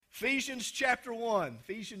Ephesians chapter 1,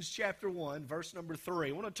 verse number 3.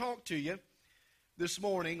 I want to talk to you this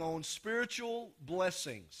morning on spiritual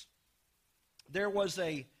blessings. There was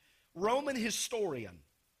a Roman historian,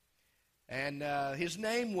 and his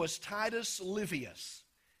name was Titus Livius,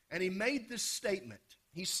 and he made this statement.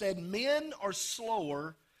 He said, "Men are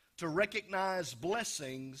slower to recognize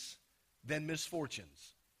blessings than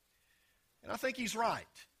misfortunes." And I think he's right.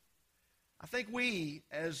 I think we,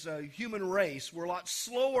 as a human race, we're a lot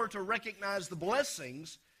slower to recognize the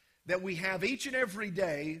blessings that we have each and every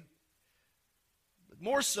day. But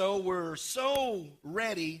more so, we're so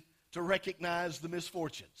ready to recognize the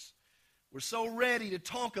misfortunes. We're so ready to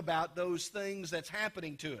talk about those things that's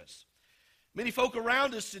happening to us. Many folk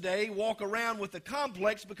around us today walk around with a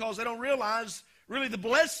complex because they don't realize really the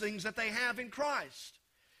blessings that they have in Christ.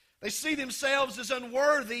 They see themselves as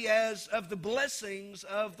unworthy of the blessings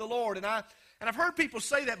of the Lord. And I've heard people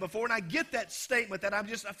say that before, and I get that statement that I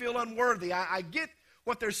feel unworthy. I get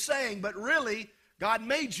what they're saying, but really, God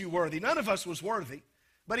made you worthy. None of us was worthy,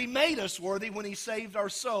 but He made us worthy when He saved our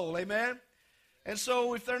soul. Amen? And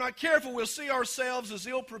so if they're not careful, we'll see ourselves as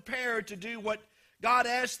ill-prepared to do what God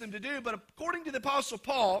asked them to do. But according to the Apostle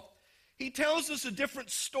Paul, he tells us a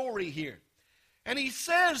different story here. And he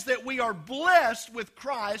says that we are blessed with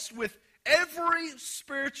Christ with every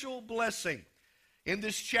spiritual blessing. In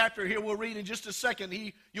this chapter here, we'll read in just a second,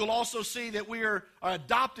 you'll also see that we are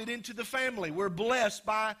adopted into the family. We're blessed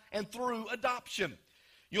by and through adoption.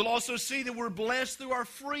 You'll also see that we're blessed through our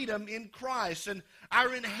freedom in Christ and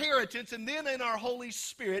our inheritance, and then in our Holy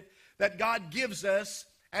Spirit that God gives us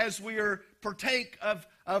as we partake of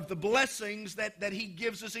the blessings that He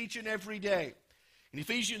gives us each and every day. In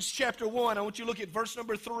Ephesians chapter 1, I want you to look at verse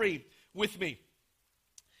number 3 with me.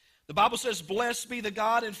 The Bible says, "Blessed be the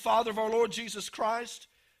God and Father of our Lord Jesus Christ,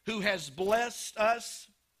 who has blessed us."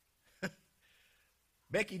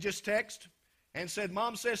 Becky just texted and said,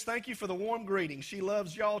 "Mom says thank you for the warm greeting. She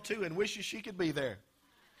loves y'all too and wishes she could be there."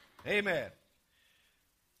 Amen.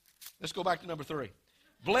 Let's go back to number 3.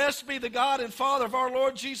 "Blessed be the God and Father of our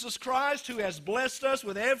Lord Jesus Christ, who has blessed us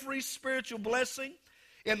with every spiritual blessing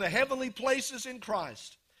in the heavenly places in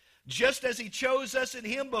Christ, just as He chose us in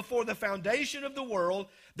Him before the foundation of the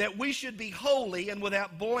world, that we should be holy and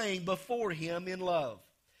without blame before Him in love,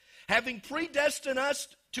 having predestined us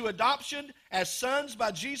to adoption as sons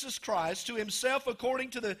by Jesus Christ to Himself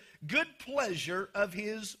according to the good pleasure of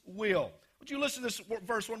His will." Would you listen to this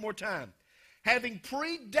verse one more time? Having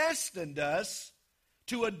predestined us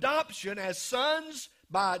to adoption as sons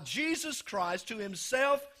by Jesus Christ to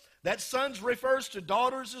Himself. That sons refers to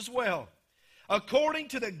daughters as well. According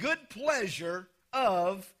to the good pleasure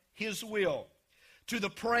of His will, to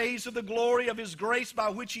the praise of the glory of His grace by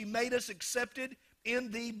which He made us accepted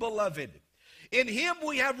in the Beloved. In Him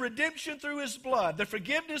we have redemption through His blood, the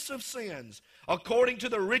forgiveness of sins, according to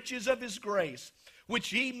the riches of His grace, which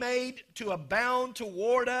He made to abound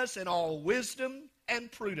toward us in all wisdom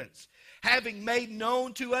and prudence, having made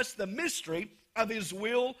known to us the mystery of His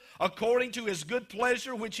will, according to His good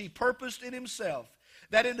pleasure, which He purposed in Himself,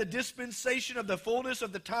 that in the dispensation of the fullness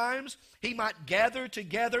of the times He might gather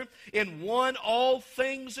together in one all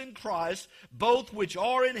things in Christ, both which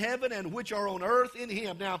are in heaven and which are on earth in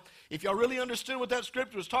Him. Now, if y'all really understood what that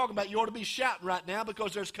scripture was talking about, you ought to be shouting right now,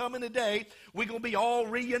 because there's coming a day we're going to be all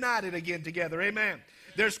reunited again together. Amen.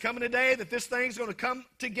 There's coming a day that this thing's going to come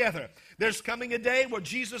together. There's coming a day where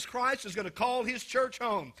Jesus Christ is going to call His church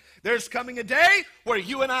home. There's coming a day where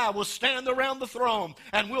you and I will stand around the throne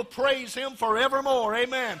and we'll praise Him forevermore.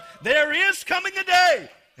 Amen. There is coming a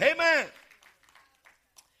day. Amen.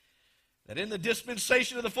 That in the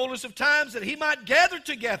dispensation of the fullness of times that He might gather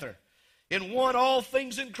together in one all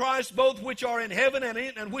things in Christ, both which are in heaven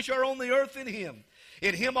and which are on the earth in Him.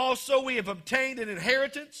 In Him also we have obtained an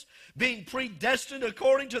inheritance, being predestined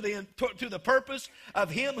according to the purpose of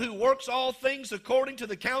Him who works all things according to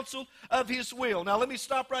the counsel of His will. Now let me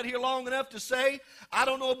stop right here long enough to say, I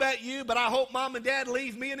don't know about you, but I hope Mom and Dad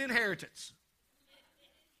leave me an inheritance.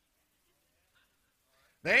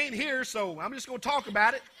 They ain't here, so I'm just going to talk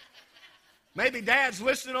about it. Maybe Dad's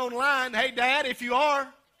listening online. Hey, Dad, if you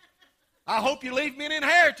are, I hope you leave me an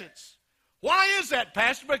inheritance. Why is that,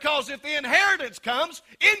 Pastor? Because if the inheritance comes,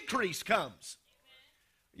 increase comes.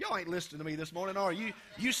 Y'all ain't listening to me this morning, are you?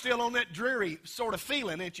 You still on that dreary sort of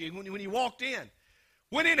feeling, ain't you, when you walked in?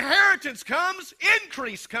 When inheritance comes,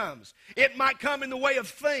 increase comes. It might come in the way of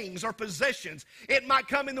things or possessions. It might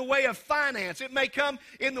come in the way of finance. It may come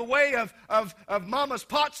in the way of mama's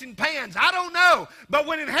pots and pans. I don't know. But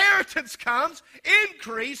when inheritance comes,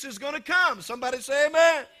 increase is going to come. Somebody say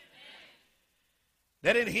amen.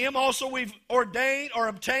 That in Him also we've ordained or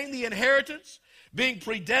obtained the inheritance, being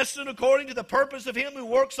predestined according to the purpose of him who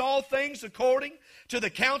works all things according to the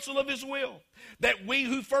counsel of his will, that we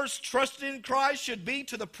who first trusted in Christ should be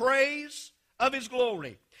to the praise of his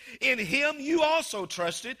glory. In him you also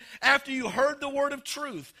trusted, after you heard the word of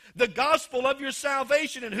truth, the gospel of your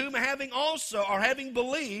salvation, in whom having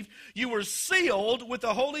believed, you were sealed with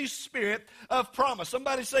the Holy Spirit of promise.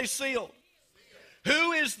 Somebody say sealed.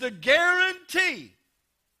 Who is the guarantee,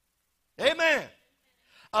 amen,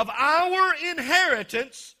 of our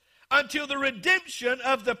inheritance until the redemption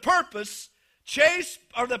of the purchased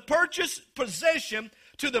possession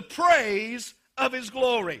to the praise of his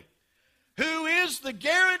glory. Who is the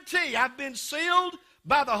guarantee? I've been sealed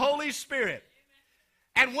by the Holy Spirit.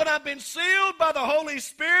 And when I've been sealed by the Holy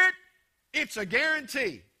Spirit, it's a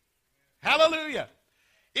guarantee. Hallelujah.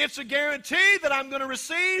 It's a guarantee that I'm going to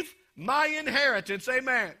receive my inheritance.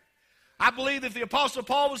 Amen. I believe if the Apostle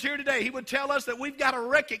Paul was here today, he would tell us that we've got to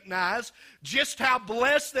recognize just how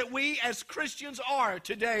blessed that we as Christians are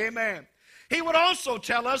today. Amen. He would also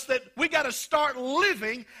tell us that we got to start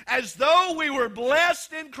living as though we were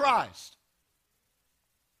blessed in Christ.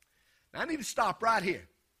 Now, I need to stop right here,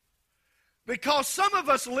 because some of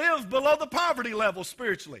us live below the poverty level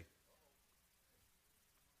spiritually.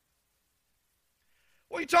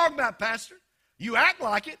 What are you talking about, Pastor? You act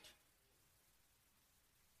like it.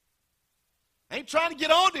 I ain't trying to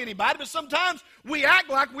get on to anybody, but sometimes we act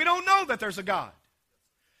like we don't know that there's a God.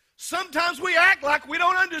 Sometimes we act like we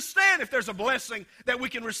don't understand if there's a blessing that we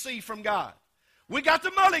can receive from God. We got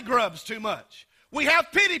the mully grubs too much. We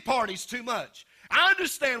have pity parties too much. I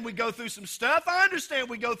understand we go through some stuff. I understand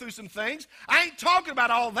we go through some things. I ain't talking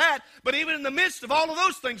about all that, but even in the midst of all of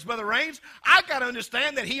those things, Brother Raines, I've got to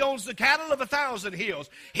understand that he owns the cattle of 1,000 hills.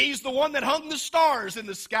 He's the one that hung the stars in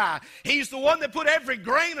the sky. He's the one that put every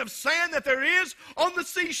grain of sand that there is on the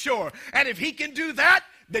seashore. And if he can do that,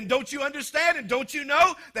 then don't you understand and don't you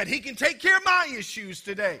know that he can take care of my issues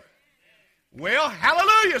today? Well,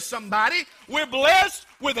 hallelujah, somebody. We're blessed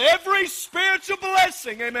with every spiritual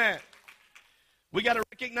blessing. Amen. We got to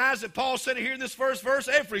recognize that Paul said it here in this first verse,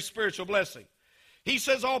 every spiritual blessing. He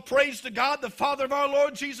says, all praise to God, the Father of our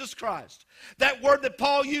Lord Jesus Christ. That word that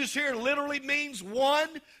Paul used here literally means one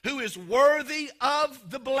who is worthy of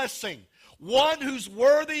the blessing. One who's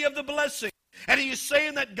worthy of the blessing. And he is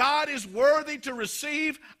saying that God is worthy to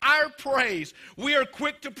receive our praise. We are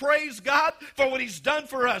quick to praise God for what he's done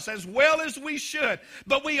for us, as well as we should.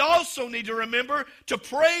 But we also need to remember to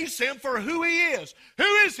praise him for who he is. Who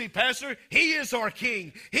is he, Pastor? He is our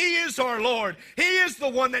King. He is our Lord. He is the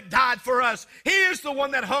one that died for us. He is the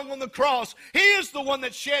one that hung on the cross. He is the one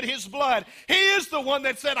that shed his blood. He is the one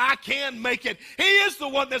that said, I can make it. He is the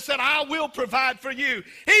one that said, I will provide for you.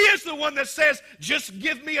 He is the one that says, just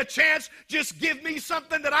give me a chance. Just give me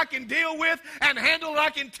something that I can deal with and handle, and I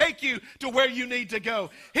can take you to where you need to go.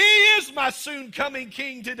 He is my soon coming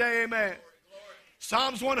King today. Amen.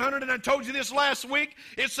 Psalms 100, and I told you this last week,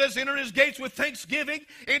 it says, enter his gates with thanksgiving,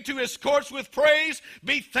 into his courts with praise.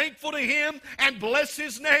 Be thankful to him and bless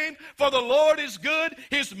his name, for the Lord is good,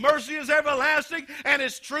 his mercy is everlasting, and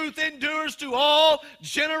his truth endures to all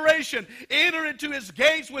generation. Enter into his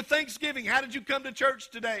gates with thanksgiving. How did you come to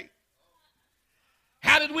church today?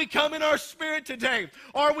 How did we come in our spirit today?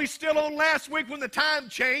 Are we still on last week when the time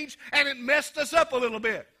changed and it messed us up a little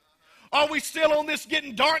bit? Are we still on this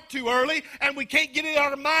getting dark too early and we can't get it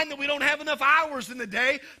out of mind that we don't have enough hours in the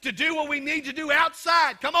day to do what we need to do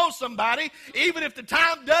outside? Come on, somebody. Even if the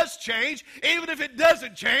time does change, even if it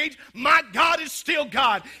doesn't change, my God is still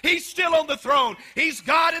God. He's still on the throne. He's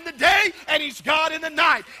God in the day and he's God in the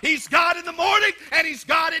night. He's God in the morning and he's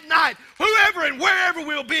God at night. Whoever and wherever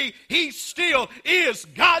we'll be, he still is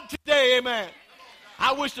God today. Amen.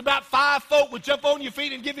 I wish about 5 folk would jump on your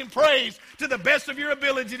feet and give him praise to the best of your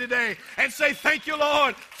ability today and say, thank you,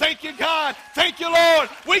 Lord. Thank you, God. Thank you, Lord.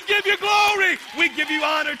 We give you glory. We give you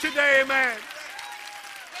honor today. Amen.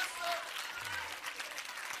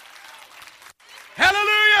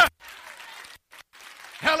 Hallelujah.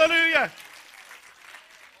 Hallelujah.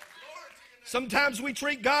 Sometimes we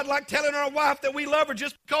treat God like telling our wife that we love her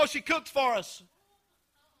just because she cooks for us.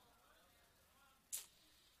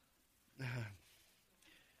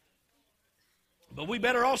 But we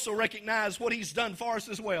better also recognize what he's done for us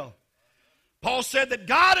as well. Paul said that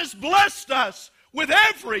God has blessed us with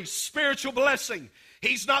every spiritual blessing.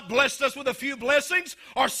 He's not blessed us with a few blessings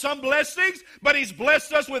or some blessings, but He's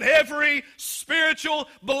blessed us with every spiritual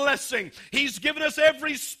blessing. He's given us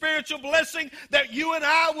every spiritual blessing that you and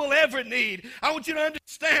I will ever need. I want you to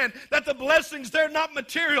understand that the blessings, they're not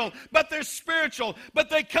material, but they're spiritual. But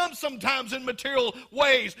they come sometimes in material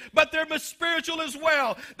ways, but they're spiritual as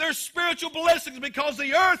well. They're spiritual blessings because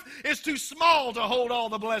the earth is too small to hold all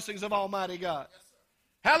the blessings of Almighty God.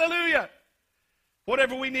 Hallelujah.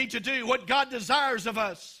 Whatever we need to do, what God desires of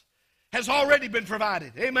us, has already been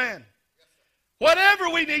provided. Amen. Whatever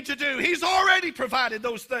we need to do, He's already provided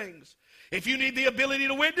those things. If you need the ability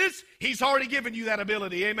to witness, He's already given you that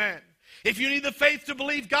ability. Amen. If you need the faith to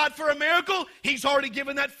believe God for a miracle, He's already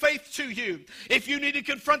given that faith to you. If you need to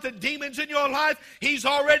confront the demons in your life, He's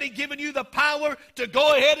already given you the power to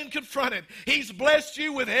go ahead and confront it. He's blessed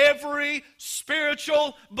you with every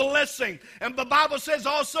spiritual blessing. And the Bible says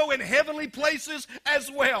also in heavenly places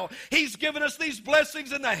as well. He's given us these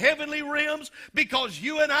blessings in the heavenly realms because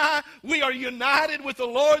you and I, we are united with the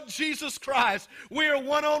Lord Jesus Christ. We are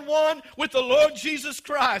one-on-one with the Lord Jesus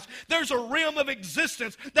Christ. There's a realm of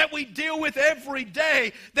existence that we deal with every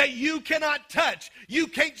day that you cannot touch, you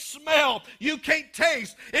can't smell, you can't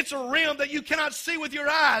taste. It's a realm that you cannot see with your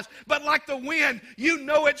eyes, but like the wind, you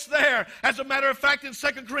know it's there. As a matter of fact, in 2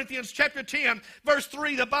 Corinthians chapter 10, verse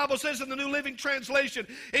 3, the Bible says in the New Living Translation,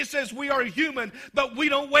 it says, we are human, but we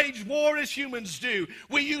don't wage war as humans do.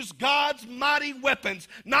 We use God's mighty weapons,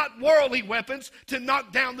 not worldly weapons, to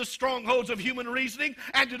knock down the strongholds of human reasoning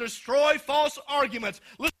and to destroy false arguments.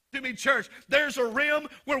 Listen to me, church. There's a realm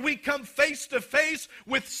where we come face to face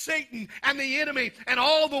with Satan and the enemy and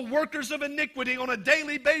all the workers of iniquity on a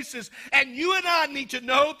daily basis. And you and I need to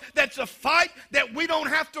know that's a fight that we don't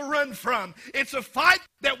have to run from. It's a fight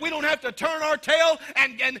that we don't have to turn our tail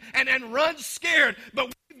and run scared.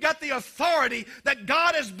 But we've got the authority that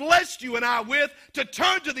God has blessed you and I with to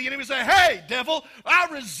turn to the enemy and say, hey, devil, I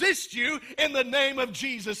resist you in the name of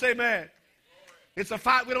Jesus. Amen. It's a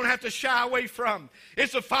fight we don't have to shy away from.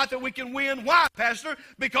 It's a fight that we can win. Why, Pastor?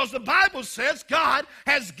 Because the Bible says God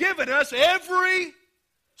has given us every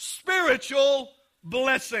spiritual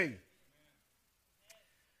blessing.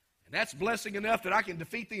 And that's blessing enough that I can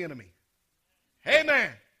defeat the enemy. Amen.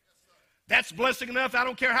 That's blessing enough. I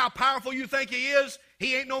don't care how powerful you think he is.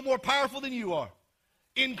 He ain't no more powerful than you are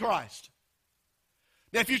in Christ.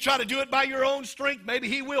 Now, if you try to do it by your own strength, maybe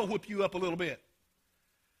he will whip you up a little bit.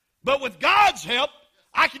 But with God's help,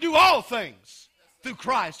 I can do all things through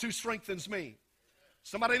Christ who strengthens me.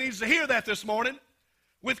 Somebody needs to hear that this morning.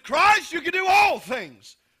 With Christ, you can do all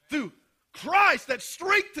things through Christ that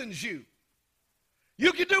strengthens you.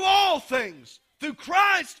 You can do all things through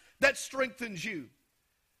Christ that strengthens you.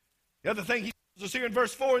 The other thing he tells us here in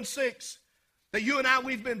verse 4 and 6, that you and I,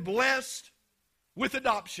 we've been blessed with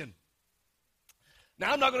adoption.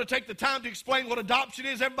 Now, I'm not going to take the time to explain what adoption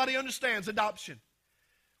is. Everybody understands adoption.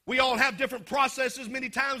 We all have different processes, many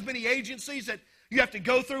times, many agencies that you have to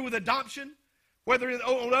go through with adoption, whether in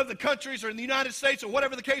other countries or in the United States or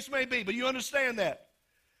whatever the case may be, but you understand that.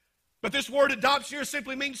 But this word adoption here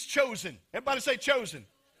simply means chosen. Everybody say chosen.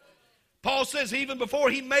 Paul says even before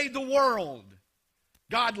he made the world,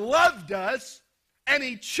 God loved us and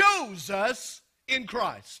he chose us in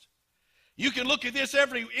Christ. You can look at this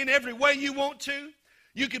in every way you want to.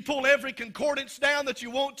 You can pull every concordance down that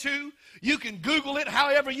you want to. You can Google it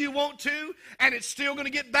however you want to, and it's still going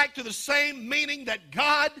to get back to the same meaning that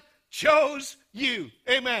God chose you.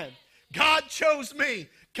 Amen. God chose me.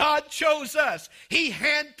 God chose us. He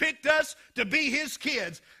handpicked us to be his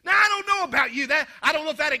kids. Now, I don't know about you. I don't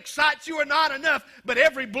know if that excites you or not enough, but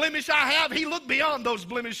every blemish I have, he looked beyond those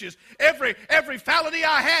blemishes. Every fality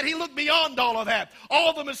I had, he looked beyond all of that.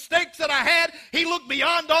 All the mistakes that I had, he looked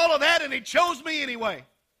beyond all of that, and he chose me anyway.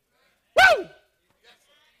 Woo!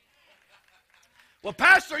 Well,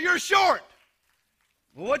 Pastor, you're short.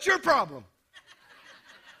 Well, what's your problem?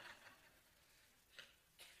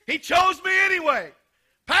 He chose me anyway.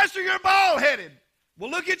 Pastor, you're bald-headed. Well,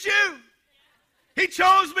 look at you. He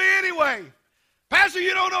chose me anyway. Pastor,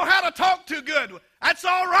 you don't know how to talk too good. That's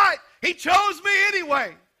all right. He chose me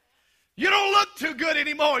anyway. You don't look too good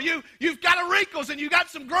anymore. You've got wrinkles and you got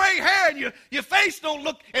some gray hair and your face don't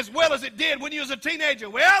look as well as it did when you was a teenager.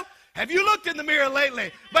 Well, have you looked in the mirror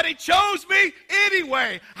lately? But he chose me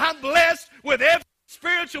anyway. I'm blessed with every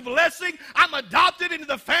spiritual blessing. I'm adopted into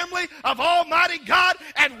the family of Almighty God,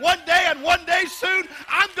 and one day soon,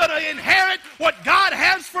 I'm going to inherit what God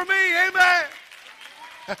has for me. Amen.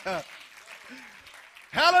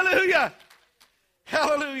 Hallelujah.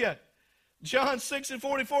 Hallelujah. John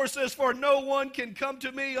 6:44 says, for no one can come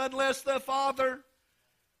to me unless the Father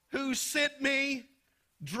who sent me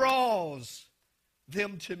draws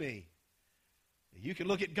them to me. You can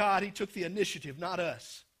look at God. He took the initiative, not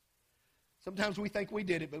us. Sometimes we think we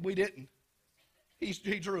did it, but we didn't. He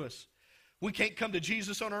drew us. We can't come to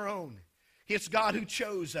Jesus on our own. It's God who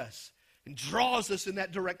chose us and draws us in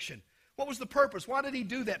that direction. What was the purpose? Why did he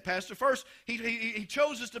do that, Pastor? First, he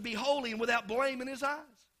chose us to be holy and without blame in his eyes,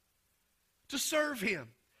 to serve him.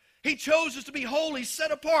 He chose us to be holy,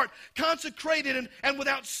 set apart, consecrated, and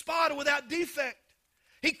without spot or without defect.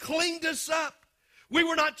 He cleaned us up. We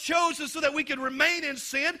were not chosen so that we could remain in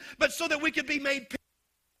sin, but so that we could be made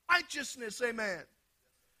righteousness. Amen.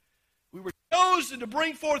 We were chosen to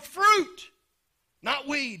bring forth fruit, not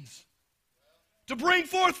weeds. To bring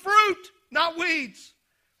forth fruit, not weeds.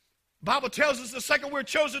 The Bible tells us the second we're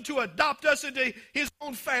chosen to adopt us into his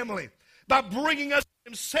own family by bringing us to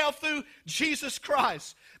himself through Jesus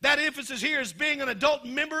Christ. That emphasis here is being an adult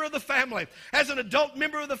member of the family. As an adult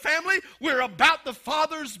member of the family, we're about the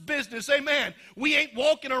Father's business. Amen. We ain't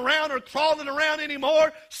walking around or crawling around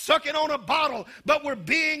anymore, sucking on a bottle, but we're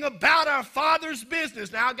being about our Father's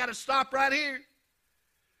business. Now, I've got to stop right here.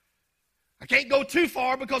 I can't go too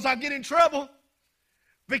far because I'll get in trouble.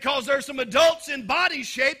 Because there's some adults in body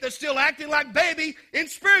shape that's still acting like baby in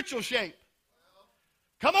spiritual shape.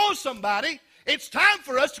 Come on, somebody. It's time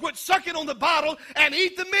for us to quit sucking on the bottle and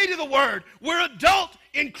eat the meat of the word. We're adult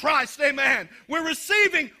in Christ, amen. We're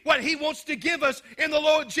receiving what he wants to give us in the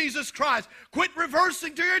Lord Jesus Christ. Quit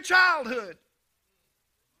reversing to your childhood.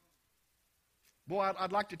 Boy,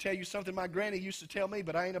 I'd like to tell you something my granny used to tell me,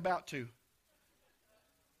 but I ain't about to.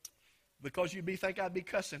 Because you'd think I'd be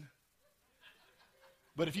cussing.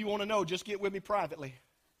 But if you want to know, just get with me privately.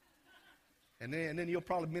 And then you'll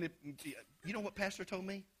probably admit it. You know what Pastor told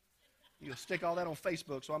me? You'll stick all that on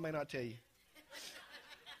Facebook, so I may not tell you.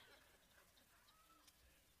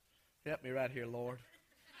 Help me right here, Lord.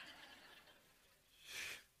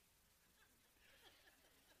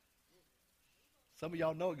 Some of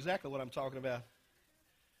y'all know exactly what I'm talking about.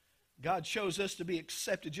 God chose us to be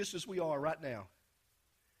accepted just as we are right now.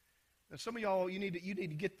 And some of y'all, you need to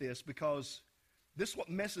get this, because this is what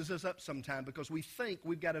messes us up sometimes, because we think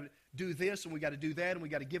we've got to do this and we've got to do that and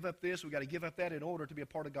we've got to give up this, we've got to give up that in order to be a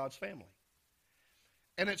part of God's family.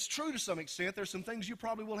 And it's true to some extent. There's some things you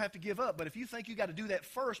probably will have to give up, but if you think you got to do that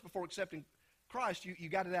first before accepting Christ, you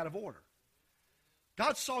got it out of order.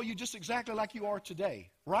 God saw you just exactly like you are today,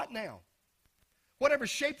 right now. Whatever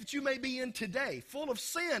shape that you may be in today, full of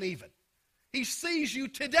sin even, he sees you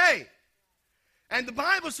today. And the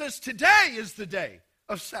Bible says today is the day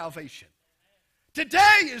of salvation.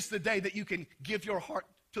 Today is the day that you can give your heart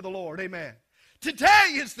to the Lord. Amen. Today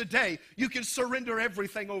is the day you can surrender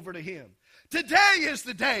everything over to him. Today is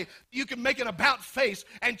the day you can make an about face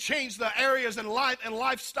and change the areas in life and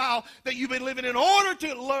lifestyle that you've been living in order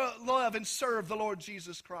to love and serve the Lord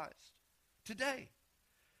Jesus Christ. Today.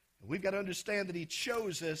 And we've got to understand that he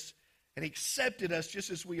chose us and he accepted us just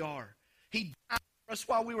as we are. He died for us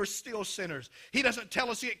while we were still sinners. He doesn't tell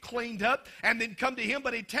us to get cleaned up and then come to him,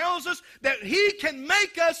 but he tells us that he can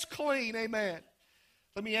make us clean. Amen.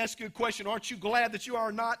 Let me ask you a question. Aren't you glad that you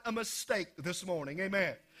are not a mistake this morning?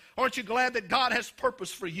 Amen. Aren't you glad that God has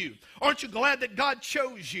purpose for you? Aren't you glad that God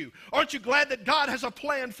chose you? Aren't you glad that God has a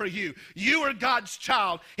plan for you? You are God's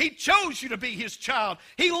child. He chose you to be his child.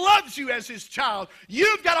 He loves you as his child.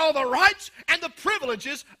 You've got all the rights and the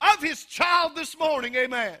privileges of his child this morning.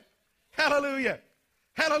 Amen. Hallelujah.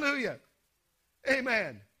 Hallelujah.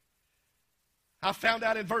 Amen. I found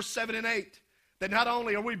out in verse 7 and 8 that not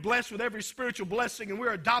only are we blessed with every spiritual blessing and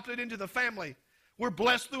we're adopted into the family, we're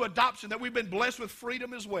blessed through adoption, that we've been blessed with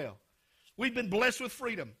freedom as well. We've been blessed with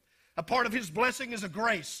freedom. A part of his blessing is a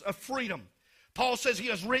grace, a freedom. Paul says he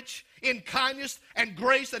is rich in kindness and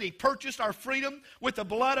grace, that he purchased our freedom with the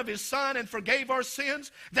blood of his Son and forgave our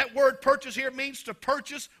sins. That word purchase here means to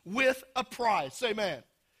purchase with a price. Amen.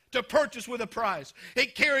 To purchase with a price.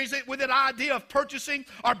 It carries it with an idea of purchasing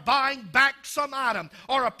or buying back some item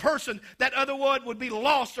or a person that otherwise would be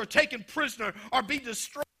lost or taken prisoner or be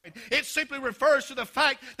destroyed. It simply refers to the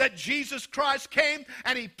fact that Jesus Christ came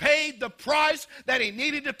and he paid the price that he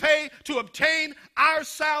needed to pay to obtain our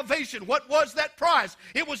salvation. What was that price?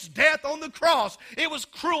 It was death on the cross. It was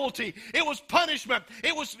cruelty. It was punishment.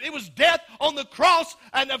 It was death on the cross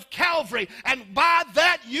and of Calvary. And by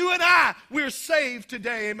that, you and I, we're saved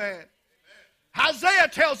today. Amen. Isaiah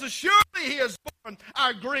tells us, surely he has borne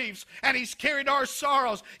our griefs and he's carried our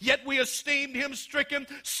sorrows, yet we esteemed him stricken,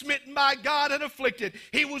 smitten by God and afflicted.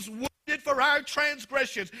 He was wounded for our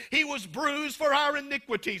transgressions. He was bruised for our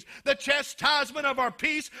iniquities. The chastisement of our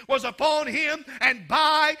peace was upon him, and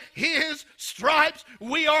by his stripes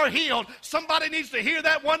we are healed. Somebody needs to hear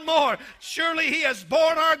that one more. Surely he has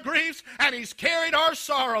borne our griefs, and he's carried our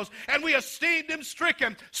sorrows, and we esteemed him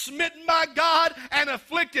stricken, smitten by God, and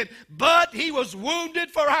afflicted. But he was wounded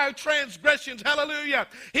for our transgressions. Hallelujah.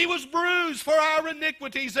 He was bruised for our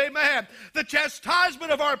iniquities. Amen. The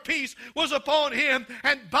chastisement of our peace was upon him,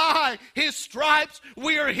 and by his stripes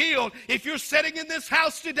we are healed. If you're sitting in this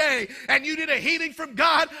house today and you need a healing from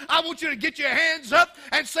God, I want you to get your hands up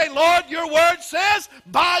and say, Lord, your word says,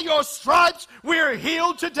 by your stripes we are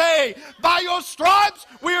healed today. By your stripes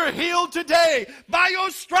we are healed today. By your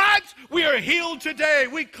stripes we are healed today.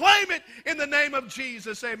 We claim it in the name of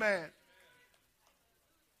Jesus. Amen.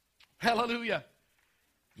 Hallelujah.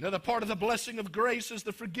 Another part of the blessing of grace is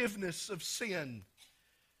the forgiveness of sin.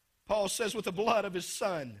 Paul says, with the blood of his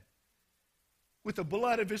Son, with the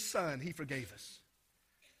blood of his Son, he forgave us.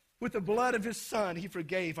 With the blood of his Son, he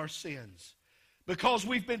forgave our sins. Because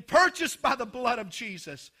we've been purchased by the blood of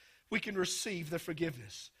Jesus, we can receive the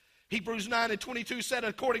forgiveness. Hebrews 9:22 said,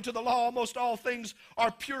 according to the law, almost all things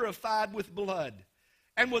are purified with blood.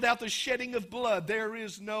 And without the shedding of blood, there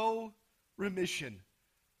is no remission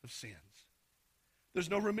of sins. There's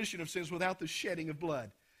no remission of sins without the shedding of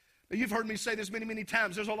blood. Now, you've heard me say this many, many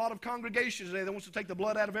times. There's a lot of congregations today that wants to take the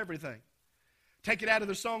blood out of everything. Take it out of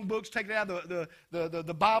their songbooks, take it out of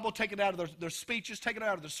the Bible, take it out of their speeches, take it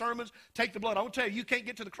out of their sermons, take the blood. I want to tell you, you can't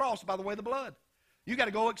get to the cross by the way of the blood. You got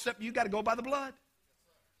to go by the blood.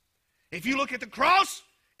 If you look at the cross,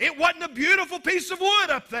 it wasn't a beautiful piece of wood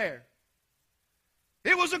up there.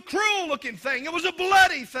 It was a cruel looking thing. It was a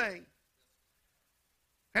bloody thing.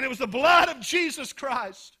 And it was the blood of Jesus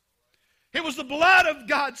Christ. It was the blood of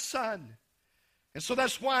God's Son. And so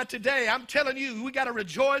that's why today I'm telling you, we got to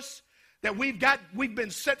rejoice that we've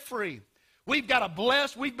been set free. We've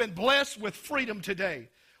been blessed with freedom today.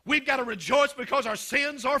 We've got to rejoice because our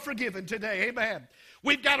sins are forgiven today. Amen.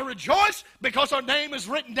 We've got to rejoice because our name is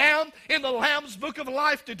written down in the Lamb's Book of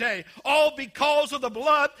Life today. All because of the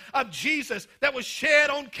blood of Jesus that was shed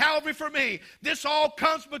on Calvary for me. This all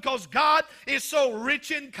comes because God is so rich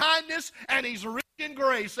in kindness and he's rich in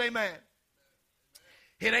grace. Amen.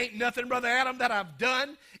 It ain't nothing, Brother Adam, that I've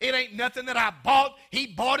done. It ain't nothing that I bought. He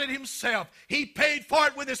bought it himself. He paid for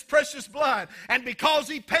it with his precious blood. And because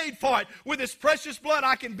he paid for it with his precious blood,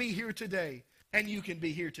 I can be here today. And you can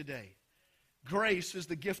be here today. Grace is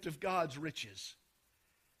the gift of God's riches.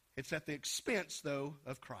 It's at the expense, though,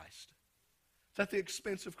 of Christ. It's at the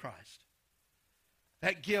expense of Christ.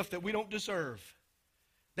 That gift that we don't deserve.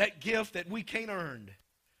 That gift that we can't earn.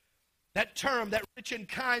 That term, that rich in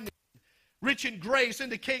kindness, rich in grace,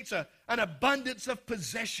 indicates an abundance of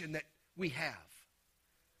possession that we have.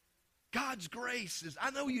 God's grace is,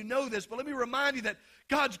 I know you know this, but let me remind you that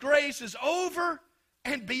God's grace is over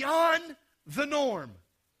and beyond the norm.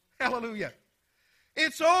 Hallelujah.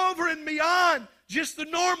 It's over and beyond just the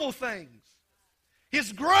normal things.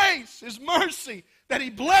 His grace, His mercy that He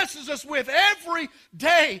blesses us with every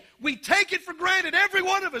day. We take it for granted. Every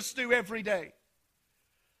one of us do every day.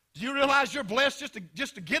 Do you realize you're blessed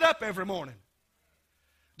just to get up every morning?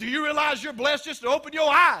 Do you realize you're blessed just to open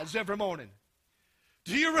your eyes every morning?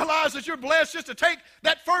 Do you realize that you're blessed just to take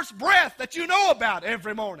that first breath that you know about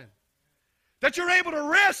every morning? That you're able to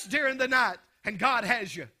rest during the night and God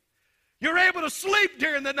has you. You're able to sleep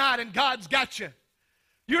during the night and God's got you.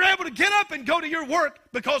 You're able to get up and go to your work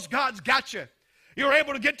because God's got you. You're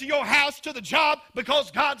able to get to your house, to the job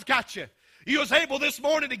because God's got you. You was able this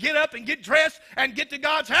morning to get up and get dressed and get to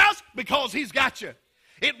God's house because He's got you.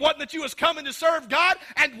 It wasn't that you was coming to serve God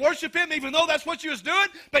and worship Him even though that's what you was doing,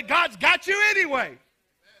 but God's got you anyway.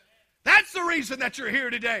 That's the reason that you're here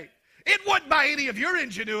today. It wasn't by any of your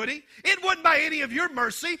ingenuity. It wasn't by any of your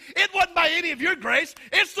mercy. It wasn't by any of your grace.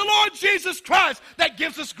 It's the Lord Jesus Christ that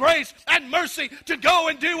gives us grace and mercy to go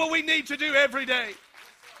and do what we need to do every day.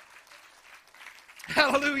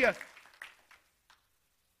 Hallelujah.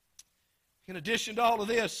 In addition to all of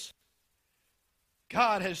this,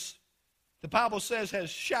 God has, the Bible says, has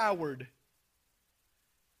showered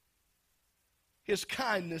His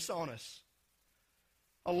kindness on us,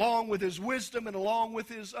 along with His wisdom and along with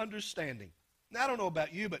His understanding. Now, I don't know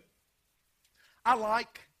about you, but I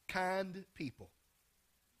like kind people.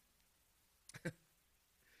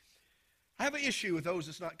 I have an issue with those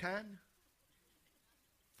that's not kind.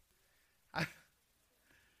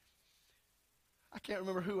 I can't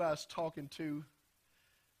remember who I was talking to.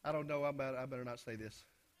 I don't know. I better not say this.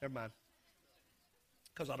 Never mind.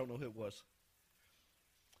 Because I don't know who it was.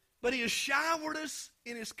 But He has showered us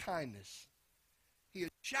in His kindness. He has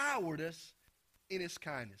showered us in his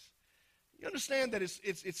kindness. You understand that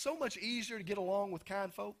it's so much easier to get along with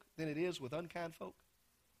kind folk than it is with unkind folk?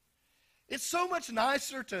 It's so much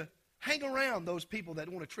nicer to hang around those people that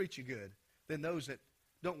want to treat you good than those that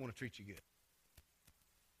don't want to treat you good.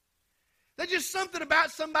 There's just something about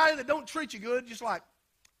somebody that don't treat you good, just like,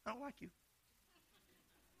 I don't like you.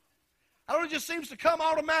 I don't know, it just seems to come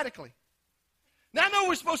automatically. Now, I know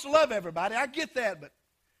we're supposed to love everybody. I get that, but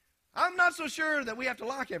I'm not so sure that we have to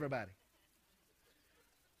like everybody.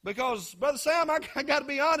 Because, Brother Sam, I got to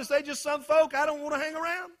be honest, they just some folk I don't want to hang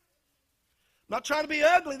around. I'm not trying to be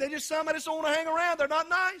ugly. They just some I just don't want to hang around. They're not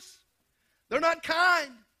nice. They're not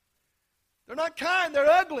kind. They're not kind. They're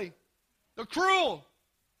ugly. They're cruel.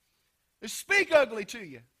 They speak ugly to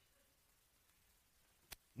you.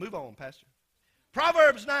 Move on, Pastor.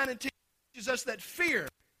 Proverbs 9 and 10 teaches us that fear,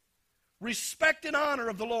 respect, and honor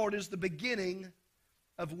of the Lord is the beginning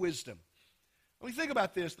of wisdom. When we think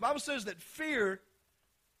about this, the Bible says that fear,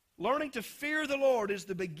 learning to fear the Lord is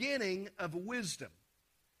the beginning of wisdom.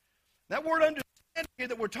 That word understanding here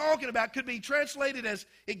that we're talking about could be translated as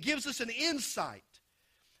it gives us an insight.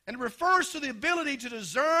 And it refers to the ability to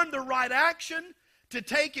discern the right action to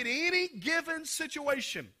take in any given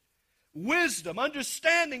situation. Wisdom,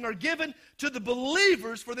 understanding are given to the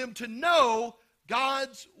believers for them to know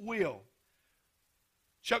God's will.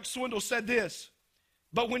 Chuck Swindoll said this,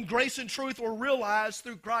 but when grace and truth were realized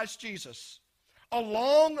through Christ Jesus, a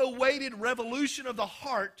long-awaited revolution of the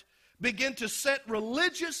heart began to set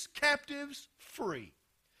religious captives free.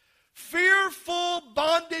 Fearful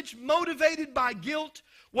bondage motivated by guilt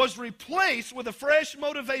was replaced with a fresh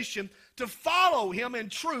motivation to follow him in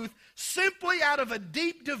truth simply out of a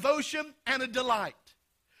deep devotion and a delight.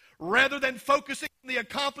 Rather than focusing on the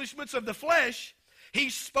accomplishments of the flesh, he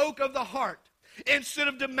spoke of the heart. Instead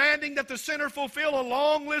of demanding that the sinner fulfill a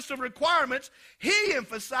long list of requirements, he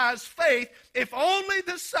emphasized faith, if only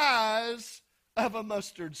the size of a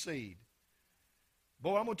mustard seed.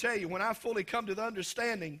 Boy, I'm going to tell you, when I fully come to the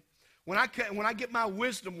understanding, when I get my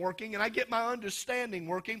wisdom working and I get my understanding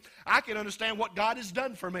working, I can understand what God has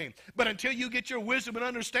done for me. But until you get your wisdom and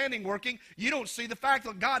understanding working, you don't see the fact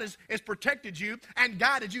that God has protected you and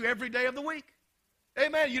guided you every day of the week.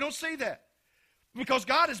 Amen. You don't see that. Because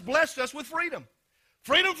God has blessed us with freedom.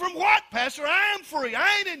 Freedom from what, Pastor? I am free.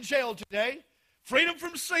 I ain't in jail today. Freedom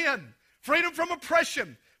from sin. Freedom from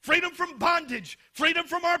oppression. Freedom from bondage. Freedom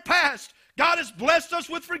from our past. God has blessed us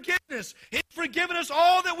with forgiveness. He's forgiven us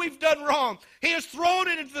all that we've done wrong. He has thrown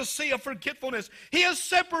it into the sea of forgetfulness. He has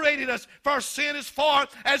separated us, for our sin as far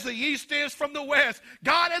as the east is from the west.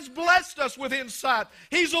 God has blessed us with insight.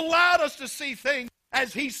 He's allowed us to see things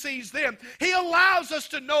as he sees them. He allows us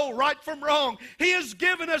to know right from wrong. He has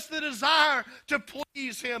given us the desire to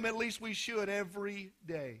please him. At least we should every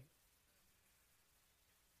day.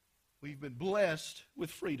 We've been blessed with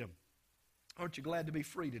freedom. Aren't you glad to be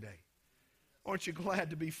free today? Aren't you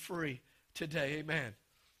glad to be free today? Amen.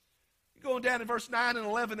 Going down to verse 9 and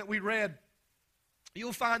 11 that we read,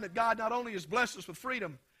 you'll find that God not only has blessed us with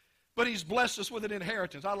freedom, but he's blessed us with an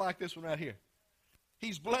inheritance. I like this one right here.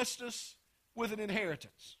 He's blessed us with an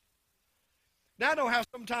inheritance. Now, I know how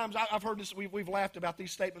sometimes, I've heard this, we've laughed about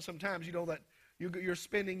these statements sometimes, you know, that you're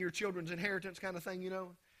spending your children's inheritance kind of thing, you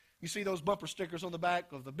know. You see those bumper stickers on the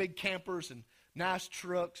back of the big campers and nice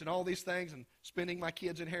trucks and all these things, and spending my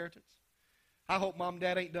kids' inheritance. I hope Mom and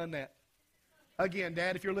Dad ain't done that. Again,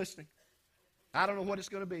 Dad, if you're listening, I don't know what it's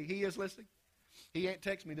going to be. He is listening. He ain't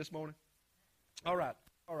texted me this morning. All right.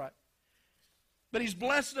 But he's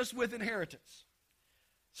blessed us with inheritance.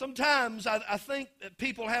 Sometimes I think that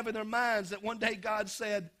people have in their minds that one day God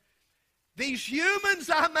said, these humans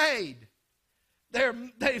I made,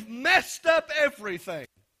 they've messed up everything.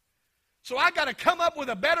 So I got to come up with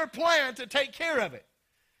a better plan to take care of it.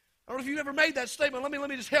 I don't know if you've ever made that statement. Let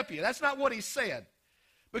me just help you. That's not what he said.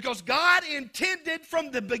 Because God intended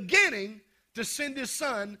from the beginning to send his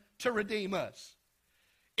son to redeem us.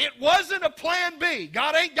 It wasn't a plan B.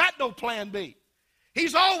 God ain't got no plan B.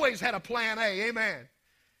 He's always had a plan A. Amen.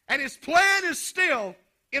 And his plan is still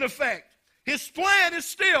in effect. His plan is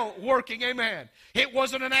still working, amen. It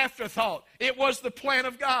wasn't an afterthought. It was the plan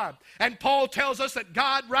of God. And Paul tells us that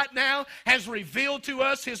God right now has revealed to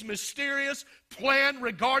us his mysterious plan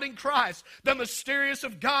regarding Christ. The mysterious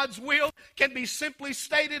of God's will can be simply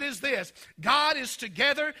stated as this. God is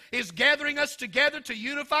gathering us together to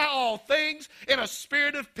unify all things in a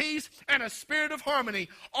spirit of peace and a spirit of harmony.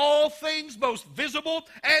 All things, both visible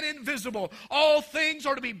and invisible. All things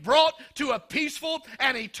are to be brought to a peaceful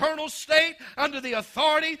and eternal state mandate, under the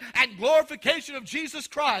authority and glorification of Jesus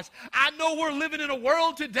Christ. I know we're living in a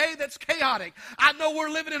world today that's chaotic. I know we're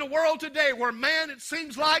living in a world today where man, it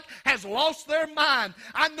seems like, has lost their mind.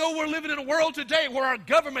 I know we're living in a world today where our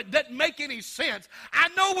government doesn't make any sense. I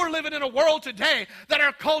know we're living in a world today that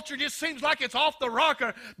our culture just seems like it's off the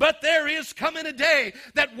rocker, but there is coming a day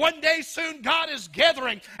that one day soon God is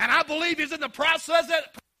gathering, and I believe He's in the process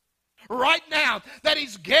that right now, that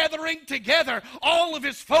He's gathering together all of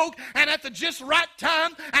His folk, and at the just right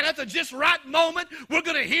time and at the just right moment, we're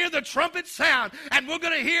going to hear the trumpet sound, and we're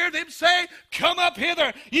going to hear them say, "Come up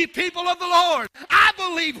hither, ye people of the Lord." I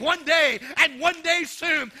believe one day, and one day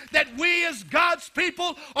soon, that we as God's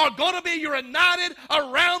people are going to be united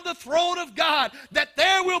around the throne of God, that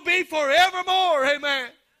there will be forevermore. Amen.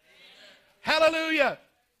 Hallelujah.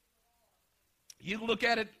 You can look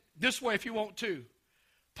at it this way if you want to.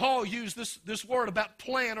 Paul used this word about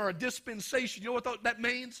plan or a dispensation. You know what that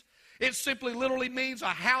means? It simply literally means a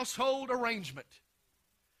household arrangement.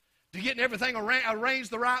 To getting everything arranged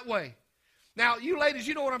the right way. Now, you ladies,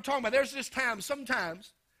 you know what I'm talking about. There's this time,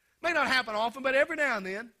 sometimes, may not happen often, but every now and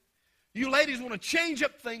then, you ladies want to change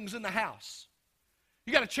up things in the house.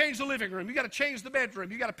 You got to change the living room. You got to change the bedroom.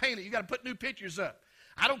 You got to paint it. You got to put new pictures up.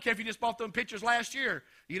 I don't care if you just bought them pictures last year.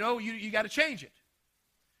 You know, you got to change it.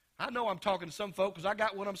 I know I'm talking to some folk because I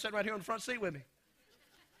got one. I'm sitting right here on the front seat with me.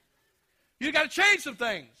 You got to change some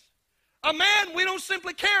things. A man, we don't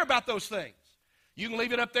simply care about those things. You can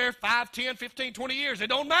leave it up there 5, 10, 15, 20 years. It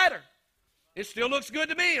don't matter. It still looks good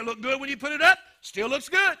to me. It looked good when you put it up. Still looks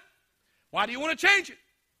good. Why do you want to change it?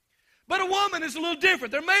 But a woman is a little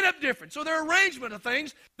different. They're made up different. So their arrangement of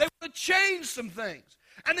things, they want to change some things.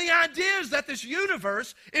 And the idea is that this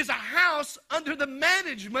universe is a house under the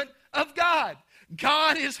management of God.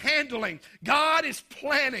 God is handling. God is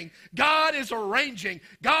planning. God is arranging.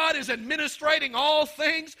 God is administrating all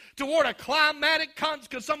things toward a climatic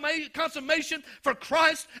consummation for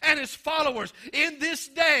Christ and His followers. In this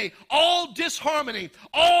day, all disharmony,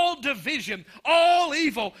 all division, all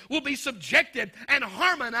evil will be subjected and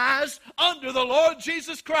harmonized under the Lord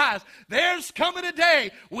Jesus Christ. There's coming a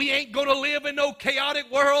day we ain't going to live in no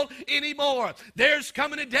chaotic world anymore. There's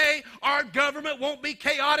coming a day our government won't be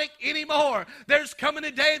chaotic anymore. There's coming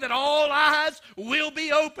a day that all eyes will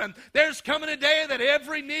be open. There's coming a day that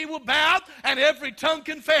every knee will bow and every tongue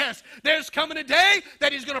confess. There's coming a day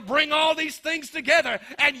that He's going to bring all these things together,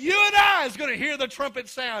 and you and I is going to hear the trumpet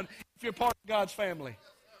sound if you're part of God's family.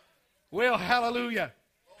 Well, hallelujah.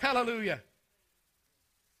 Hallelujah.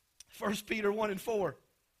 1 Peter 1 and 4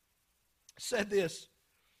 said this: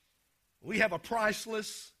 we have a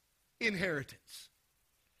priceless inheritance.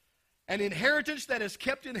 An inheritance that is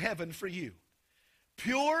kept in heaven for you,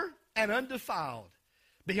 pure and undefiled,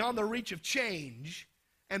 beyond the reach of change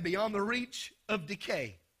and beyond the reach of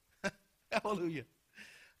decay. Hallelujah.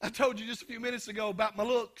 I told you just a few minutes ago about my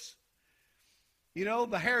looks. You know,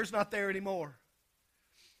 the hair's not there anymore.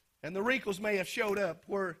 And the wrinkles may have showed up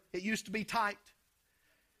where it used to be tight.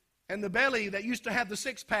 And the belly that used to have the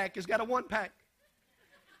six-pack has got a one-pack.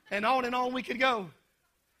 And on we could go.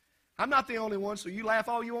 I'm not the only one, so you laugh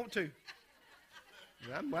all you want to.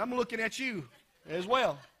 I'm looking at you as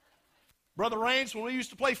well. Brother Raines, when we used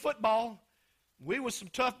to play football, we was some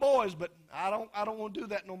tough boys, but I don't want to do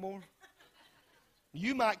that no more.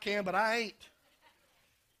 You might can, but I ain't.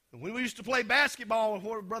 And when we used to play basketball,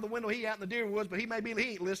 where Brother Wendell, he out in the deer woods, but he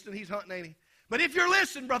ain't listening, he's hunting, ain't he? But if you're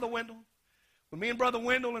listening, Brother Wendell, when me and Brother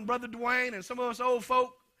Wendell and Brother Dwayne and some of us old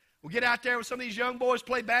folk, we'll get out there with some of these young boys,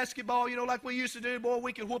 play basketball, you know, like we used to do, boy,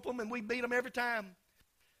 we could whoop them and we beat them every time.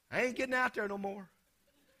 I ain't getting out there no more.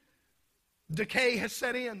 Decay has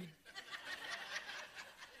set in.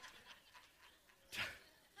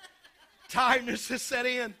 Tiredness has set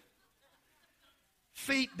in.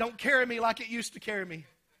 Feet don't carry me like it used to carry me.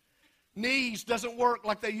 Knees doesn't work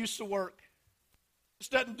like they used to work.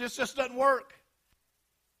 This just doesn't work.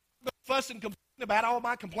 I'm fuss and complain about it. I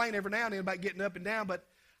might complain every now and then about getting up and down, but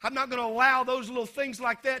I'm not going to allow those little things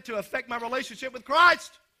like that to affect my relationship with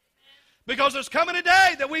Christ. Because there's coming a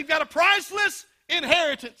day that we've got a priceless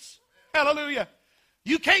inheritance. Hallelujah.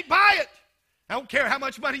 You can't buy it. I don't care how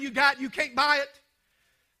much money you got, you can't buy it.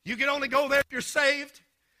 You can only go there if you're saved.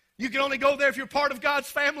 You can only go there if you're part of God's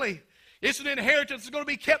family. It's an inheritance that's going to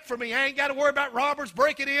be kept for me. I ain't got to worry about robbers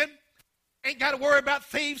breaking in. Ain't got to worry about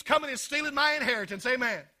thieves coming and stealing my inheritance.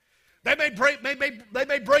 Amen. They may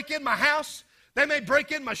break in my house. They may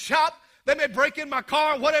break in my shop. They may break in my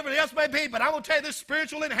car, whatever else may be, but I'm going to tell you this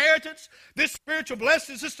spiritual inheritance, this spiritual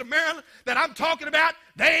blessing, Sister Marilyn, that I'm talking about,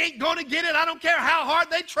 they ain't going to get it. I don't care how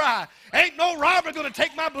hard they try. Ain't no robber going to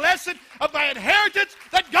take my blessing of my inheritance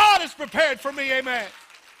that God has prepared for me. Amen.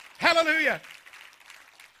 Hallelujah.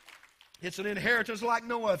 It's an inheritance like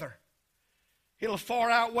no other. It'll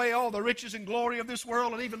far outweigh all the riches and glory of this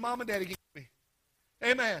world and even mom and daddy can give me.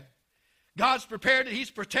 Amen. God's prepared it.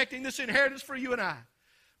 He's protecting this inheritance for you and I.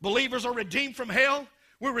 Believers are redeemed from hell.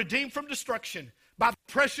 We're redeemed from destruction by the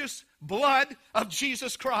precious blood of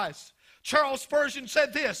Jesus Christ. Charles Spurgeon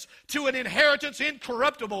said this, to an inheritance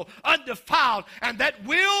incorruptible, undefiled, and that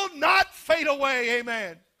will not fade away.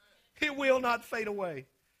 Amen. It will not fade away.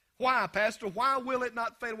 Why, Pastor? Why will it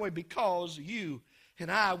not fade away? Because you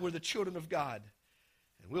and I were the children of God,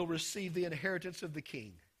 and we'll receive the inheritance of the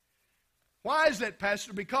King. Why is that,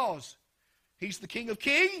 Pastor? Because He's the King of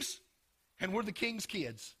Kings, and we're the King's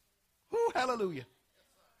kids. Woo, hallelujah.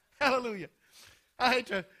 Hallelujah. I hate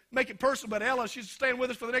to make it personal, but Ella, she's staying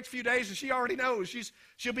with us for the next few days, and she already knows.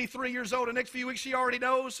 She'll be 3 years old the next few weeks. She already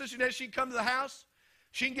knows. Sister Ned, she can come to the house.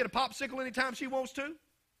 She can get a popsicle anytime she wants to.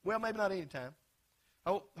 Well, maybe not anytime.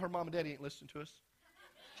 Oh, her mom and daddy ain't listening to us.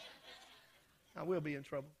 I will be in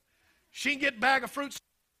trouble. She can get a bag of fruits.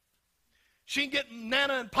 She can get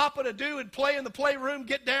Nana and Papa to do and play in the playroom,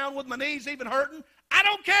 get down with my knees even hurting. I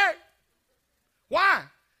don't care. Why?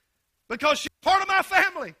 Because she's part of my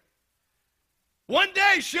family. One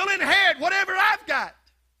day she'll inherit whatever I've got.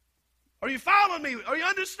 Are you following me? Are you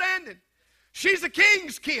understanding? She's a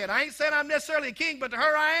king's kid. I ain't saying I'm necessarily a king, but to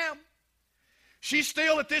her I am. She's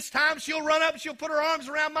still at this time, she'll run up, she'll put her arms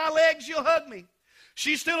around my legs, she'll hug me.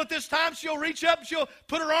 She's still at this time, she'll reach up, she'll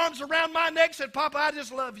put her arms around my neck and say, Papa, I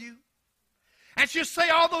just love you. And she'll say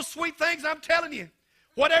all those sweet things I'm telling you.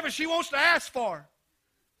 Whatever she wants to ask for.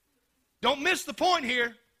 Don't miss the point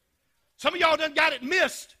here. Some of y'all done got it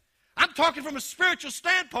missed. I'm talking from a spiritual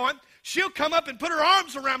standpoint. She'll come up and put her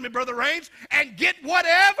arms around me, Brother Raines, and get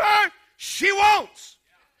whatever she wants.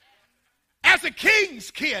 As a king's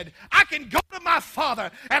kid, I can go to my father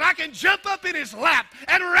and I can jump up in his lap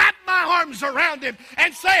and wrap my arms around him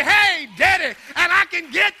and say, hey, Daddy, and I can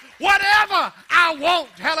get whatever I want.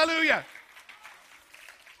 Hallelujah.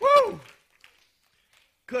 Woo!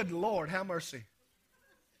 Good Lord, have mercy.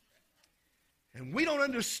 And we don't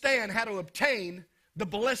understand how to obtain the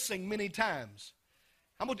blessing many times.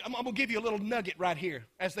 I'm going to give you a little nugget right here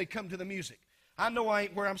as they come to the music. I know I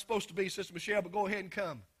ain't where I'm supposed to be, Sister Michelle, but go ahead and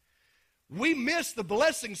come. We miss the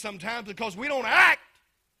blessing sometimes because we don't act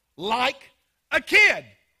like a kid.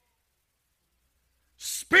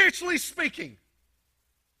 Spiritually speaking.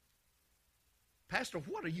 Pastor,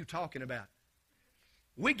 what are you talking about?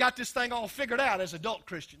 We got this thing all figured out as adult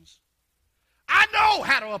Christians. I know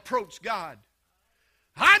how to approach God.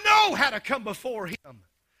 I know how to come before Him.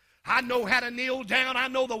 I know how to kneel down. I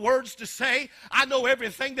know the words to say. I know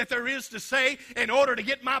everything that there is to say in order to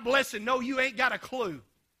get my blessing. No, you ain't got a clue.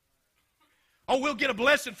 Oh, we'll get a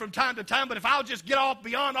blessing from time to time, but if I'll just get off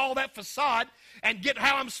beyond all that facade and get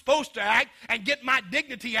how I'm supposed to act and get my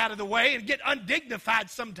dignity out of the way and get undignified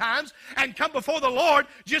sometimes and come before the Lord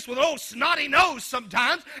just with an old snotty nose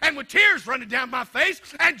sometimes and with tears running down my face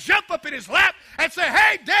and jump up in His lap and say,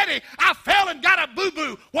 hey, Daddy, I fell and got a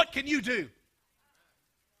boo-boo. What can you do?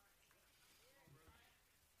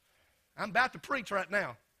 I'm about to preach right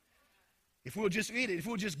now. If we'll just eat it, if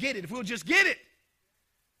we'll just get it, if we'll just get it.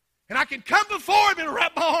 And I can come before Him and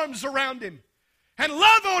wrap my arms around Him and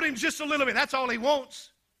love on Him just a little bit. That's all He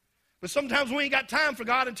wants. But sometimes we ain't got time for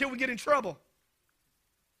God until we get in trouble.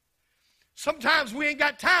 Sometimes we ain't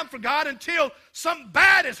got time for God until something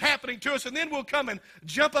bad is happening to us, and then we'll come and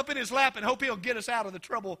jump up in His lap and hope He'll get us out of the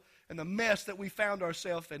trouble and the mess that we found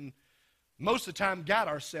ourselves and most of the time got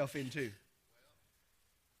ourselves into.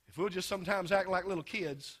 If we'll just sometimes act like little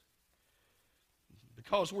kids,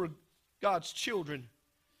 because we're God's children,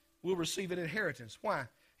 we'll receive an inheritance. Why?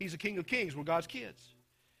 He's the King of Kings. We're God's kids.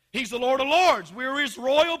 He's the Lord of Lords. We're His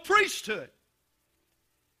royal priesthood.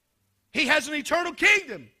 He has an eternal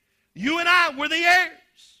kingdom. You and I, we're the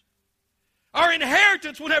heirs. Our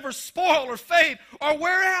inheritance will never spoil or fade or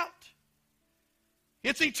wear out.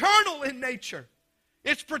 It's eternal in nature.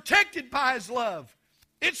 It's protected by His love.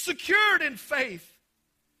 It's secured in faith.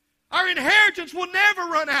 Our inheritance will never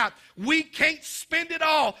run out. We can't spend it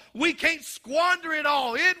all. We can't squander it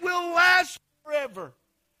all. It will last forever.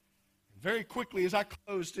 Very quickly as I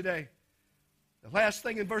close today, the last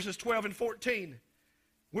thing in verses 12 and 14,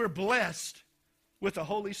 we're blessed with the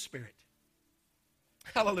Holy Spirit.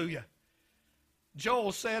 Hallelujah.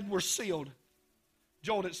 Joel said we're sealed.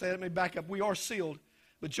 Joel didn't say that. Let me back up. We are sealed.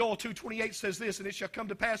 But Joel 2:28 says this, and it shall come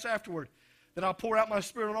to pass afterward that I'll pour out my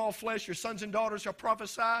Spirit on all flesh. Your sons and daughters shall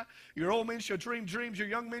prophesy. Your old men shall dream dreams. Your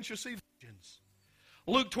young men shall see visions.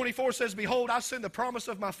 Luke 24 says, behold, I send the promise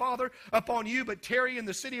of my Father upon you, but tarry in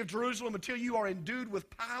the city of Jerusalem until you are endued with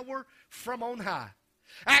power from on high.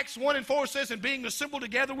 Acts 1:4 says, and being assembled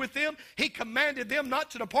together with them, he commanded them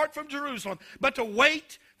not to depart from Jerusalem, but to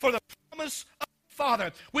wait for the promise of the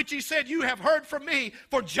Father, which he said, you have heard from me,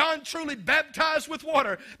 for John truly baptized with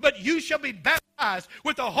water, but you shall be baptized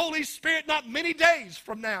with the Holy Spirit not many days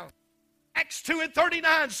from now. Acts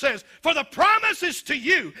 2:39 says, for the promise is to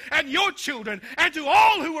you and your children and to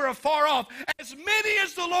all who are afar off, as many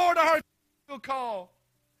as the Lord our God will call.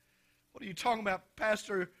 What are you talking about,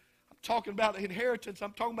 Pastor? I'm talking about inheritance.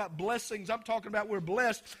 I'm talking about blessings. I'm talking about we're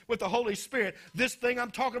blessed with the Holy Spirit. This thing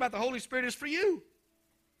I'm talking about, the Holy Spirit, is for you.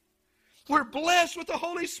 We're blessed with the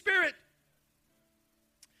Holy Spirit.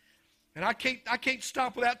 And I can't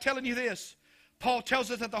stop without telling you this. Paul tells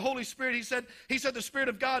us that the Holy Spirit, he said the Spirit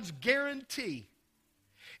of God's guarantee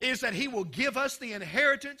is that he will give us the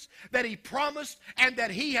inheritance that he promised and that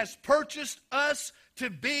he has purchased us to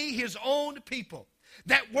be his own people.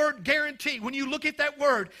 That word guarantee, when you look at that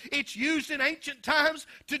word, it's used in ancient times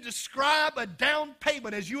to describe a down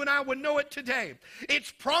payment as you and I would know it today. It's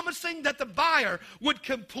promising that the buyer would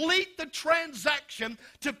complete the transaction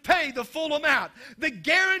to pay the full amount. The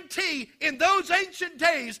guarantee in those ancient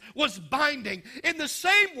days was binding. In the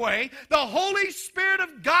same way, the Holy Spirit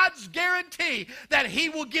of God's guarantee that he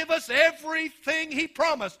will give us everything he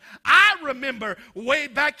promised. I remember way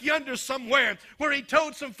back yonder somewhere where he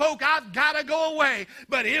told some folk, I've got to go away.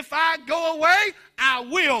 But if I go away, I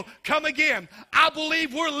will come again. I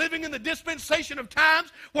believe we're living in the dispensation of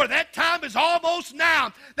times where that time is almost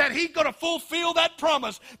now, that he's going to fulfill that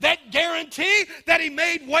promise. That guarantee that he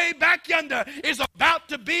made way back yonder is about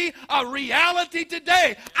to be a reality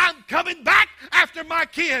today. I'm coming back after my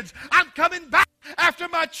kids. I'm coming back after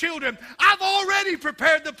my children. I've already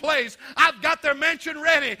prepared the place. I've got their mansion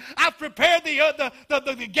ready. I've prepared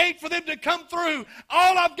the gate for them to come through.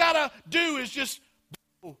 All I've got to do is just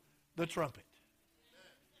blow the trumpet.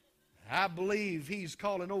 I believe he's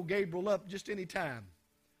calling old Gabriel up just any time.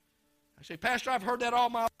 I say, Pastor, I've heard that all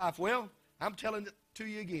my life. Well, I'm telling it to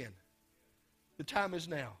you again. The time is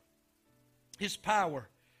now. His power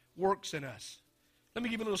works in us. Let me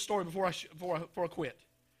give you a little story before I quit.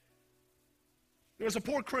 There was a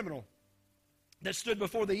poor criminal that stood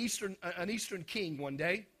before an Eastern king one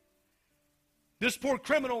day. This poor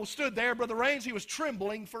criminal stood there, Brother Raines, he was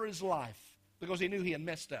trembling for his life because he knew he had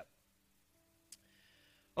messed up.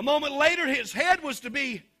 A moment later, his head was to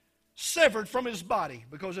be severed from his body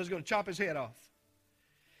because they was going to chop his head off.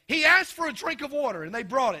 He asked for a drink of water, and they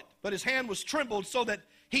brought it, but his hand was trembled so that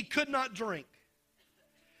he could not drink.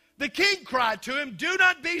 The king cried to him, do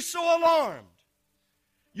not be so alarmed.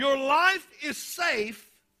 Your life is safe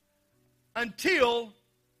until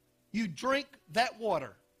you drink that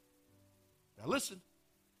water. Now listen.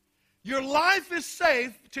 Your life is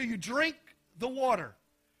safe till you drink the water.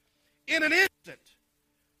 In an instant,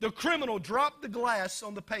 the criminal dropped the glass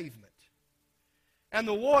on the pavement, and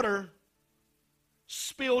the water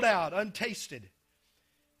spilled out untasted.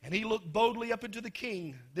 And he looked boldly up into the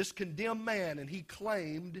king, this condemned man, and he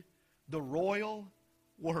claimed the royal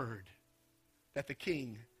word that the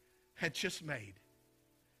king had just made.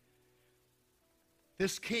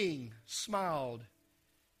 This king smiled,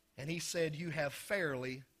 and he said, you have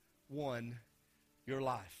fairly won your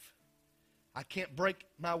life. I can't break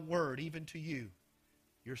my word even to you.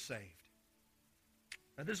 You're saved.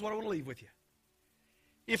 Now this is what I want to leave with you.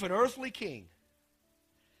 If an earthly king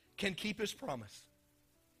can keep his promise,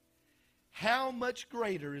 how much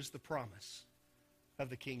greater is the promise of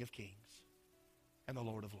the King of Kings and the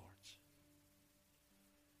Lord of Lords?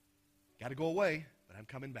 Got to go away, but I'm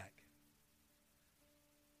coming back.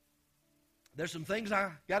 There's some things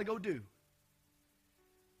I got to go do.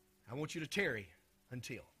 I want you to tarry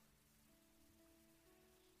until.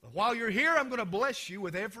 But while you're here, I'm going to bless you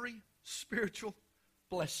with every spiritual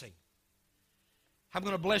blessing. I'm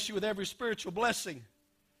going to bless you with every spiritual blessing.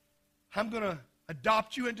 I'm going to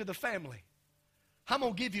adopt you into the family. I'm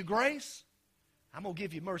going to give you grace. I'm going to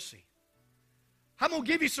give you mercy. I'm going to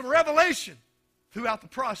give you some revelation throughout the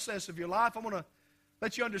process of your life. I'm going to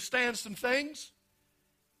let you understand some things.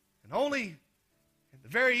 And only at the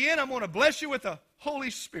very end, I'm going to bless you with the Holy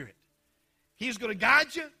Spirit. He's going to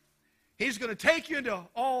guide you. He's going to take you into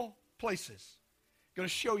all places. He's going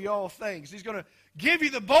to show you all things. He's going to give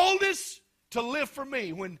you the boldness to live for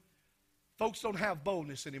me when folks don't have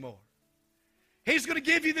boldness anymore. He's going to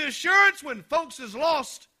give you the assurance when folks has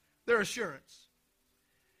lost their assurance.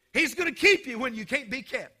 He's going to keep you when you can't be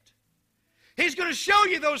kept. He's going to show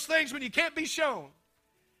you those things when you can't be shown.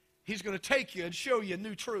 He's going to take you and show you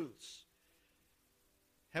new truths.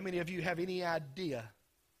 How many of you have any idea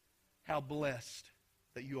how blessed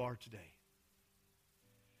that you are today?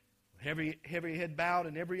 Every head bowed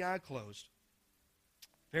and every eye closed.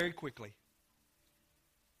 very quickly.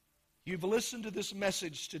 You've listened to this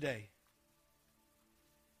message today.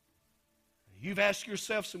 You've asked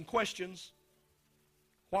yourself some questions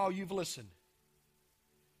while you've listened.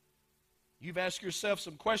 You've asked yourself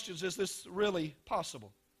some questions. Is this really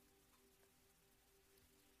possible?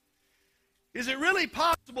 Is it really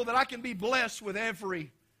possible that I can be blessed with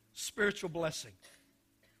every spiritual blessing?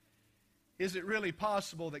 Is it really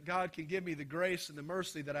possible that God can give me the grace and the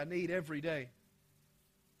mercy that I need every day?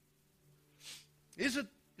 Is it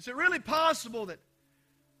really possible that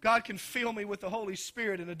God can fill me with the Holy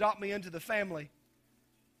Spirit and adopt me into the family,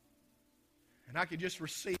 and I can just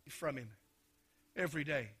receive from Him every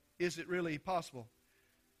day? Is it really possible?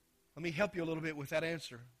 Let me help you a little bit with that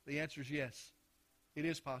answer. The answer is yes. It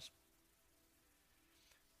is possible.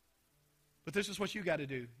 But this is what you've got to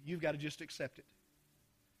do. You've got to just accept it.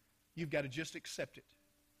 You've got to just accept it.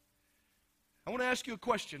 I want to ask you a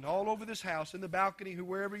question all over this house, in the balcony,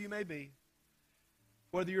 wherever you may be.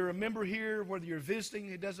 Whether you're a member here, whether you're visiting,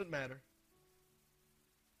 it doesn't matter.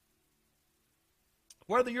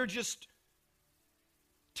 Whether you're just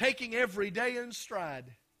taking every day in stride,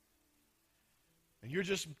 and you're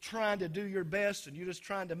just trying to do your best, and you're just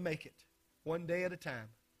trying to make it one day at a time.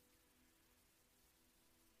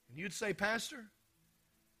 And you'd say, Pastor,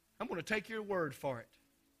 I'm going to take your word for it.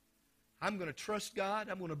 I'm going to trust God.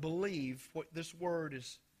 I'm going to believe what this word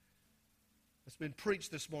is that's been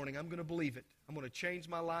preached this morning. I'm going to believe it. I'm going to change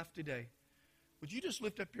my life today. Would you just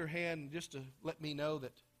lift up your hand just to let me know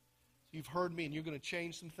that you've heard me and you're going to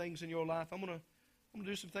change some things in your life? I'm going to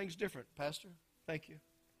do some things different, Pastor. Thank you.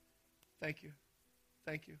 Thank you.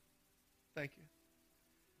 Thank you. Thank you.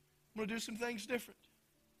 I'm going to do some things different.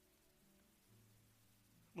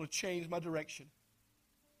 I'm going to change my direction.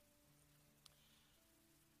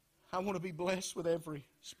 I want to be blessed with every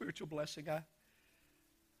spiritual blessing.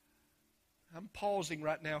 I'm pausing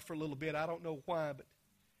right now for a little bit. I don't know why, but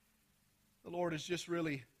the Lord is just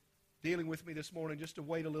really dealing with me this morning just to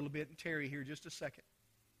wait a little bit and tarry here just a second.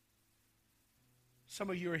 Some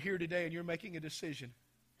of you are here today and you're making a decision.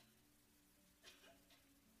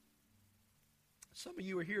 Some of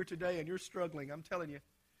you are here today and you're struggling. I'm telling you.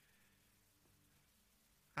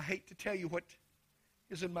 I hate to tell you what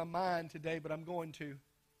is in my mind today, but I'm going to.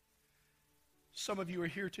 Some of you are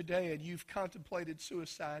here today and you've contemplated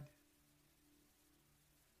suicide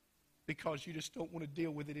because you just don't want to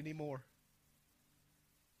deal with it anymore.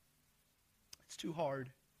 It's too hard.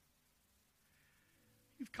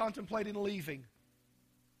 You've contemplated leaving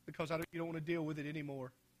because you don't want to deal with it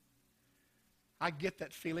anymore. I get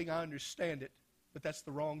that feeling. I understand it. But that's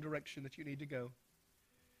the wrong direction that you need to go.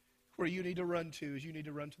 Where you need to run to is you need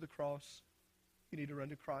to run to the cross. You need to run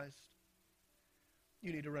to Christ.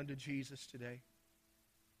 You need to run to Jesus today.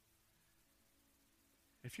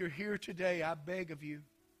 If you're here today, I beg of you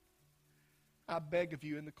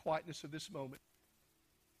in the quietness of this moment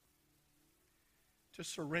to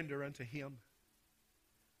surrender unto Him.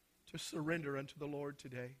 To surrender unto the Lord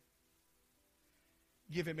today.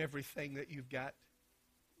 Give Him everything that you've got.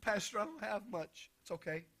 Pastor, I don't have much. It's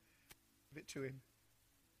okay. Give it to Him.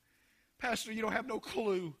 Pastor, you don't have no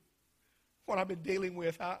clue what I've been dealing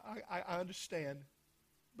with. I understand,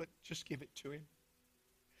 but just give it to Him.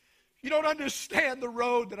 You don't understand the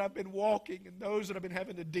road that I've been walking and those that I've been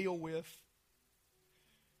having to deal with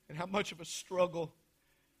and how much of a struggle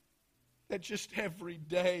that just every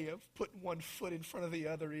day of putting one foot in front of the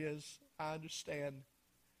other is. I understand,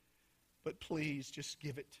 but please just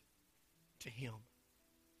give it to Him.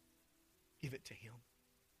 Give it to Him.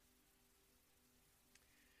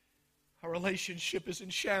 Our relationship is in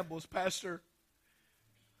shambles, Pastor.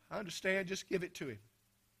 I understand. Just give it to Him.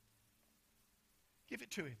 Give it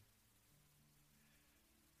to Him.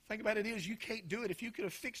 The thing about it is, you can't do it. If you could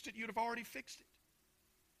have fixed it, you'd have already fixed it.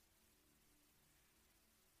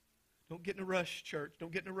 Don't get in a rush, church.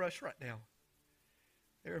 Don't get in a rush right now.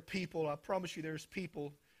 There are people, I promise you, there's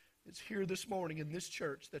people that's here this morning in this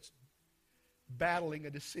church that's battling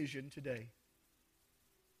a decision today.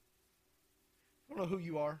 I don't know who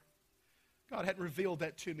you are. God hadn't revealed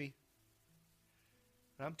that to me.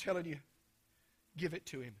 And I'm telling you, give it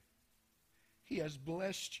to Him. He has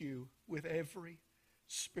blessed you with every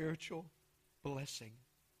spiritual blessing.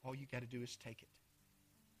 All you got to do is take it.